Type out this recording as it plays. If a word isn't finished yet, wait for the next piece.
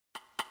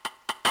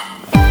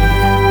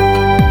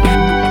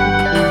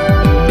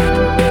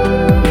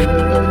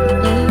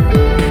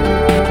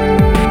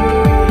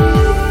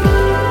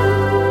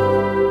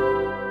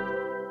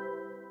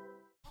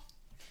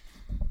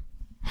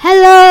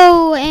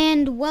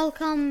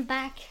welcome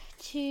back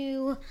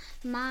to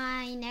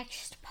my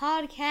next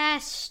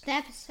podcast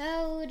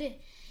episode.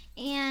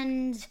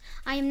 And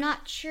I'm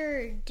not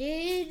sure,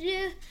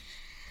 did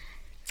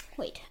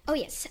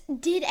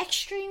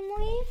Extreme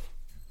leave?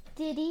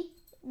 Did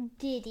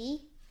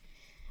he?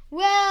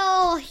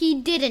 Well,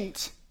 he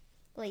didn't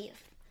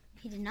leave.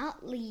 He did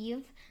not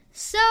leave.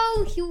 So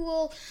he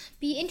will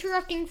be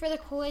interrupting for the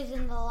quiz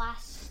in the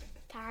last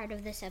part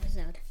of this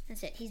episode.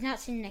 That's it. He's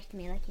not sitting next to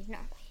me like he's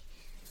normally.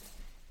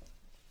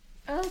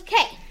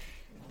 Okay.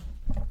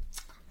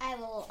 I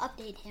will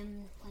update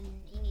him when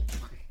he needs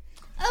one.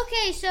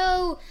 Okay,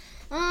 so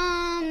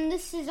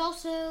this is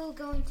also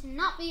going to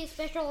not be a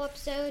special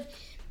episode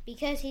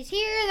because he's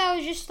here. That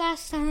was just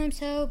last time,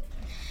 so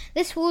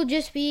this will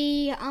just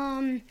be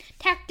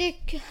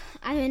tactic.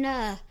 What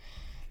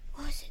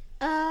was it?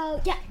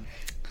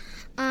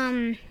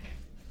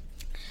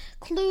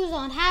 Clues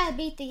on how to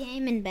beat the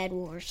game in Bed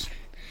Wars.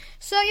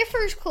 So your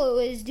first clue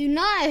is do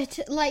not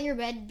let your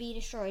bed be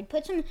destroyed.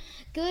 Put some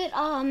good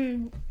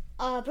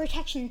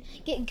protection.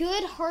 Get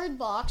good hard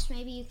blocks.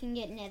 Maybe you can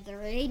get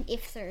netherite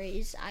if there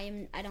is.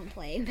 I don't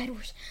play Bed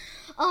Wars.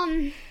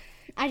 I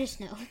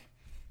just know.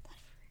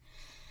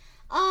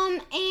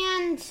 And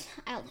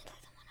I only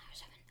played them when I was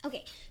 7.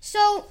 Okay,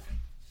 so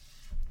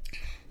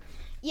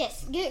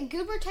yes, get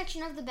good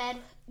protection of the bed.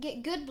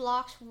 Get good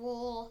blocks.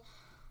 Wool.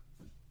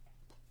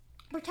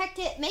 Protect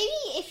it. Maybe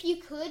if you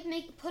could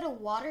put a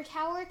water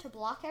tower to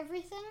block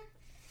everything.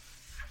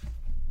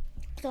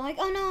 So like,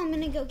 oh no, I'm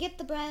gonna go get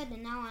the bread,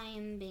 and now I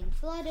am being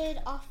flooded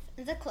off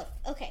the cliff.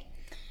 Okay,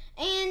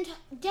 and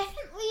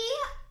definitely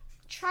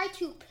try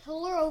to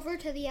pillar over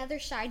to the other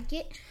side.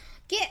 Get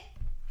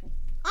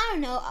I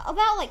don't know,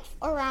 about like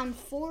around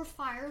 4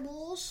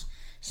 fireballs,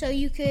 so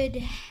you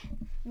could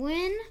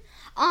win.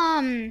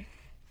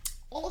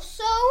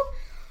 Also,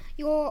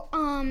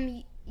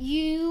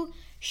 you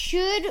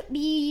should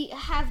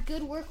have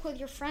good work with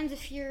your friends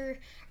if you're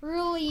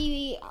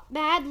really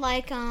bad,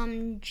 like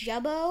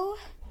Jubbo,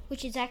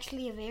 which is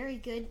actually a very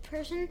good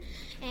person,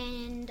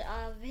 and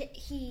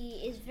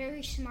he is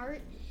very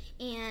smart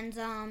and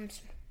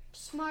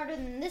smarter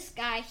than this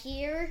guy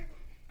here.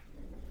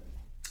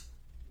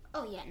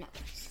 Oh yeah, no,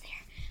 he's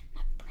there,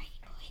 my brain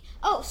boy.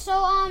 Oh, so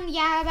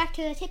back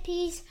to the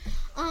tippies.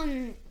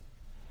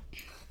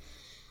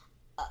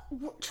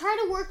 Try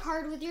to work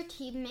hard with your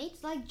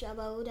teammates like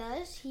Jubbo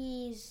does.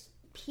 He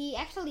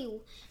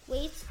actually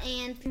waits,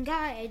 and the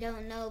guy I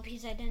don't know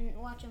because I didn't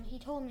watch him. He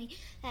told me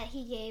that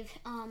he gave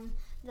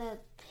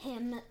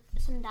him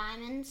some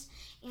diamonds,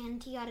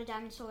 and he got a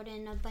diamond sword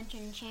and a bunch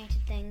of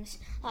enchanted things.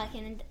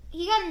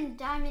 He got a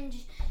diamond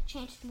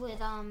enchanted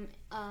with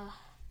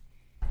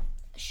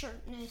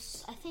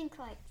sharpness, I think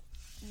like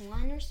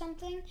 1 or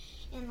something,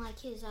 and like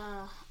his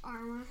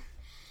armor.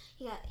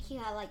 He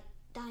got like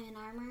diamond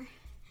armor.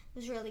 It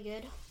was really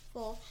good.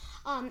 Full.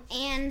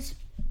 And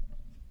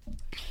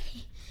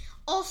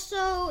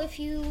also, if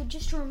you,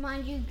 just to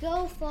remind you,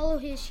 go follow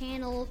his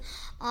channel,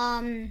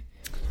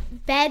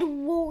 Bed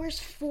Wars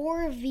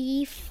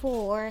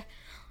 4v4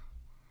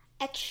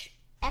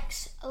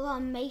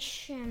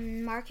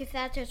 exclamation mark. If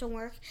that doesn't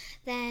work,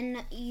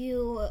 then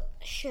you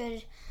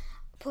should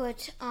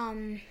put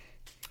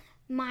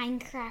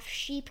Minecraft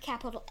sheep,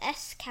 capital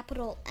S,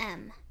 capital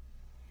M.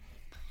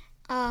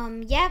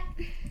 Yep.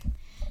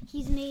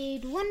 He's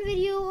made 1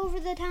 video over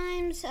the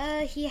times.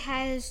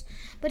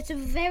 But it's a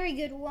very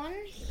good one.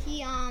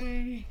 He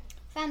found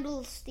a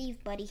little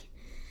Steve buddy.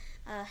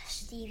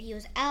 Steve, he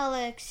was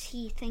Alex.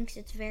 He thinks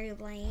it's very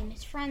lame.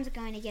 His friends are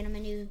going to get him a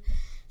new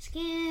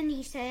skin.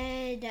 He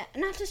said,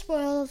 not to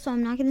spoil, so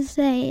I'm not going to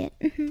say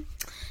it.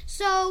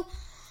 So,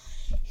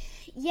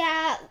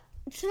 yeah,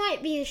 this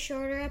might be a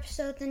shorter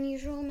episode than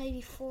usual.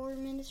 Maybe 4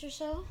 minutes or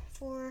so.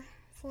 4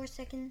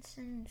 seconds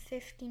and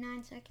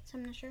 59 seconds,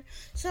 I'm not sure.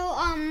 So,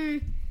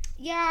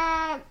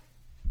 yeah,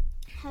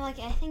 I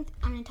think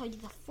I'm going to tell you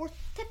the 4th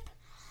tip.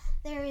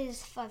 There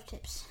is 5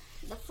 tips.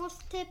 The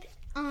 4th tip,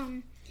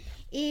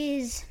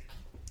 is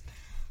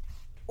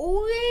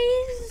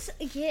always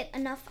get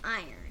enough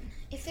iron.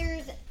 If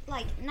there's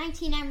like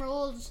 19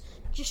 emeralds,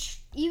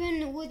 just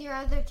even with your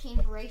other team,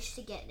 race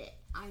to get it.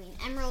 I mean,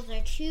 emeralds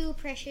are too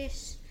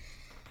precious.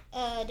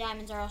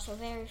 Diamonds are also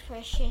very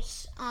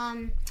precious.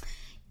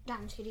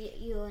 Diamonds could get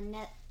you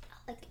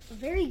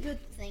very good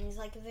things,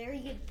 like very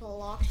good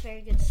blocks,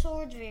 very good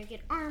swords, very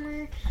good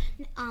armor.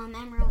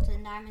 Emeralds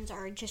and diamonds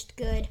are just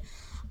good.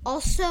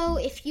 Also,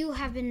 if you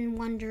have been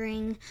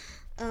wondering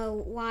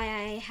why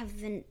I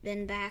haven't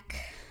been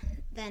back,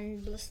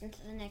 then listen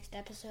to the next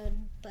episode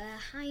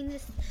behind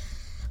this.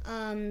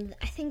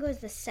 I think it was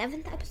the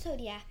 7th episode.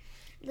 Yeah,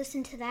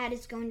 listen to that.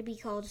 It's going to be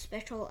called a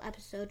special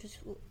episode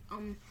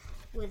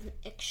with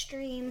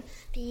Extreme,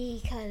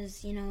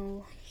 because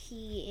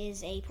he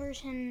is a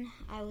person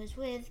I was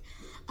with.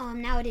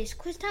 Now it is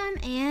quiz time,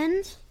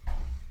 and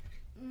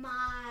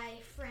my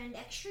friend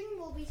Extreme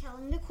will be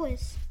telling the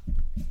quiz.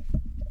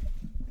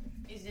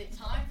 Is it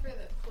time for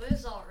the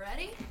quiz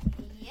already?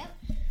 Yep.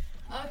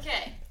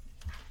 Okay.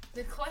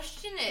 The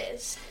question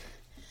is,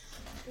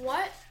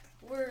 what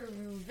were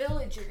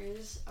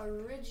villagers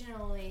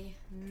originally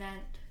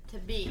meant to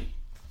be?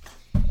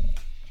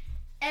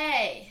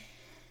 A.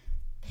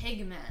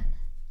 Pigmen.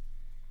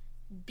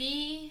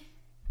 B.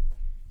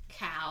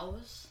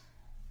 Cows.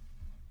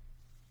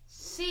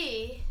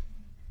 C.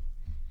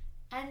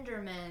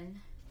 Endermen.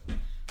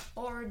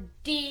 Or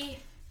D.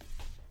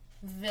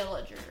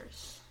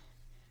 Villagers.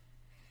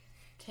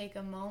 Take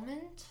a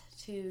moment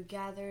to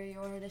gather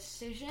your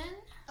decision.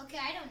 Okay,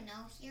 I don't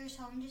know here,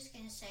 so I'm just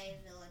going to say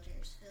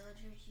villagers.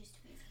 Villagers used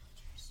to be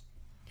villagers.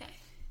 Okay.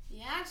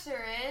 The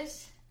answer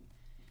is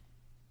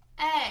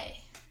A.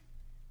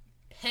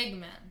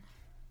 Pigmen.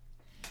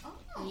 Oh.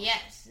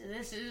 Yes,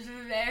 this is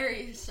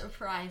very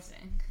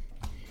surprising.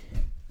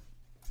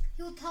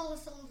 You'll tell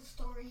us a little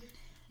story.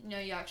 No,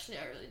 I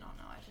really don't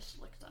know. I just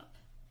looked up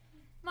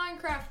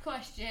Minecraft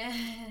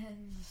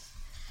questions.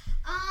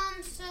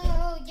 So,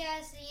 yeah,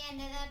 it's the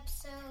end of the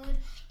episode,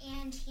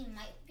 and he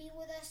might be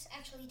with us,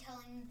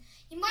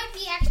 he might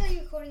be actually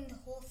recording the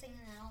whole thing, and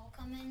then I'll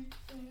come in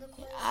doing the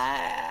quiz.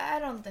 I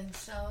don't think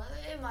so.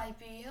 It might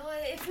be.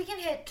 If we can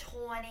hit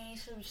 20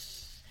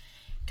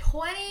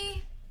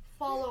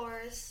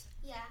 followers,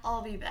 Yeah.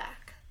 I'll be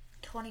back.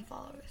 20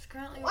 followers.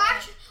 Currently, Well,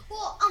 actually,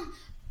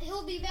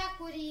 he'll be back.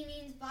 What he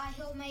means by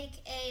he'll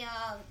make a,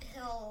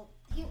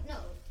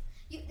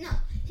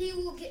 he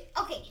will get,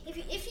 okay,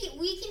 if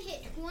we can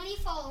hit 20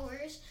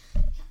 followers,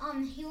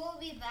 he will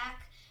be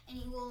back, and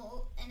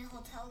he'll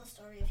tell the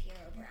story of Hero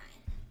Brian.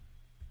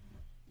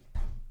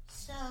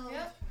 So,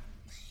 Yep.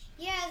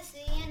 Yeah, it's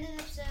the end of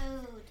the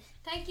episode.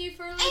 Thank you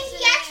for And listening.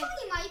 he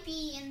actually might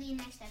be in the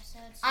next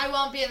episode. So. I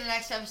won't be in the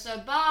next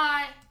episode.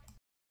 Bye.